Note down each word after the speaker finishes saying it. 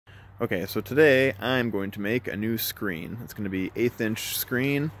Okay, so today I'm going to make a new screen. It's going to be 1/8 inch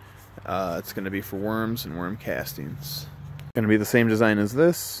screen. It's going to be for worms and worm castings. It's going to be the same design as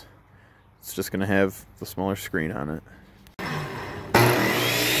this. It's just going to have the smaller screen on it.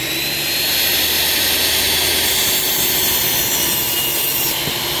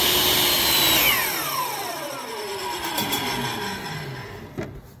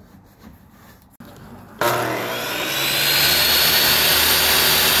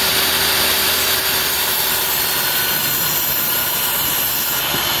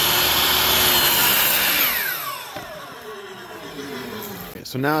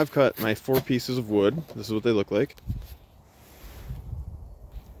 So now I've cut my 4 pieces of wood. This is what they look like.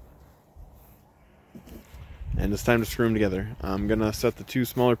 And it's time to screw them together. I'm gonna set the 2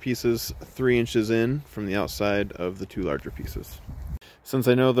 smaller pieces 3 inches in from the outside of the 2 larger pieces. Since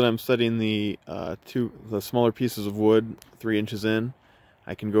I know that I'm setting the smaller pieces of wood 3 inches in,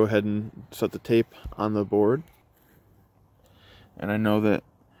 I can go ahead and set the tape on the board. And I know that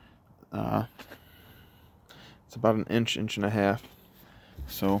it's about an inch, inch and a half.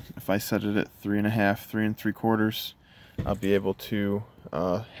 So if I set it at 3.5, 3 3/4, I'll be able to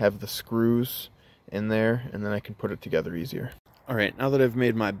have the screws in there, and then I can put it together easier. Alright, now that I've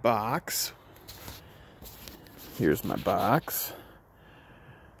made my box, here's my box.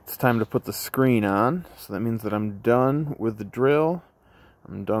 It's time to put the screen on. So that means that I'm done with the drill.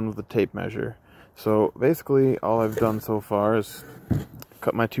 I'm done with the tape measure. So basically all I've done so far is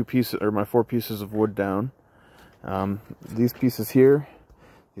cut my 4 pieces of wood down. These pieces here,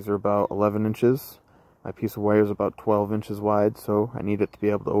 these are about 11 inches. My piece of wire is about 12 inches wide, so I need it to be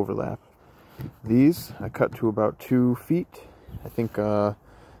able to overlap. These I cut to about 2 feet. I think they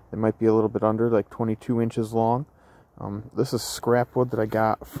might be a little bit under, like 22 inches long. This is scrap wood that I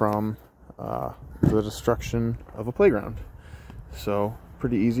got from the destruction of a playground. So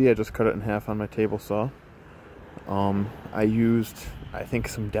pretty easy. I just cut it in half on my table saw. I used, I think,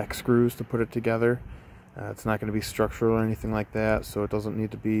 some deck screws to put it together. It's not going to be structural or anything like that, so it doesn't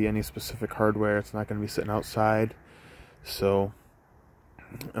need to be any specific hardware. It's not going to be sitting outside. So,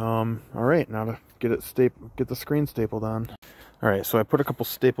 alright, now to get the screen stapled on. Alright, so I put a couple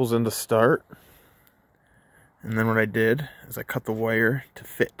staples in to start. And then what I did is I cut the wire to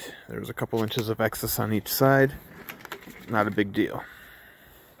fit. There was a couple inches of excess on each side. Not a big deal.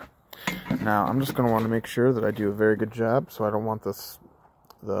 Now, I'm just going to want to make sure that I do a very good job, so I don't want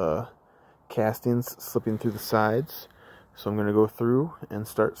the castings slipping through the sides. So I'm going to go through and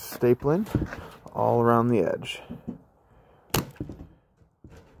start stapling all around the edge.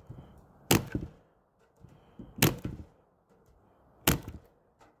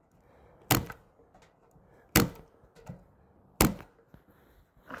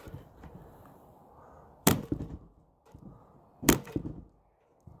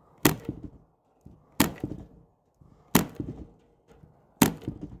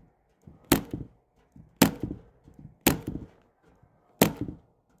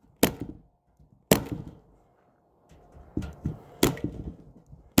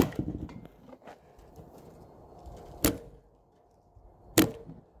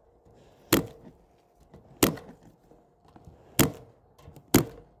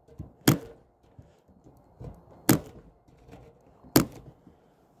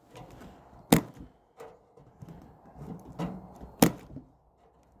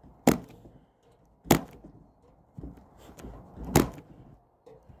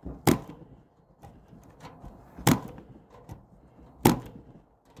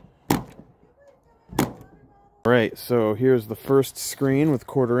 Alright, so here's the first screen with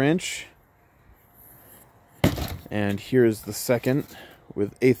 1/4 inch. And here's the second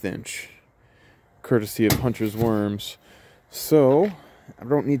with 1/8 inch. Courtesy of Hunter's Worms. So, I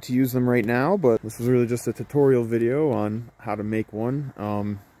don't need to use them right now, but this was really just a tutorial video on how to make one.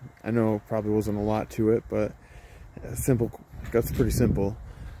 I know it probably wasn't a lot to it, but that's pretty simple.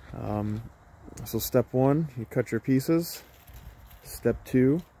 So step 1, you cut your pieces. Step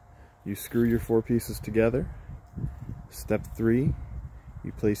 2, you screw your 4 pieces together. Step 3,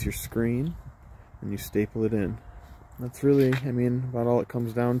 you place your screen and you staple it in. That's really, I mean, about all it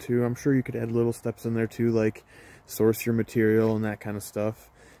comes down to. I'm sure you could add little steps in there too, like source your material and that kind of stuff.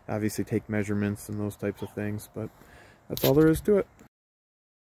 Obviously take measurements and those types of things, but that's all there is to it.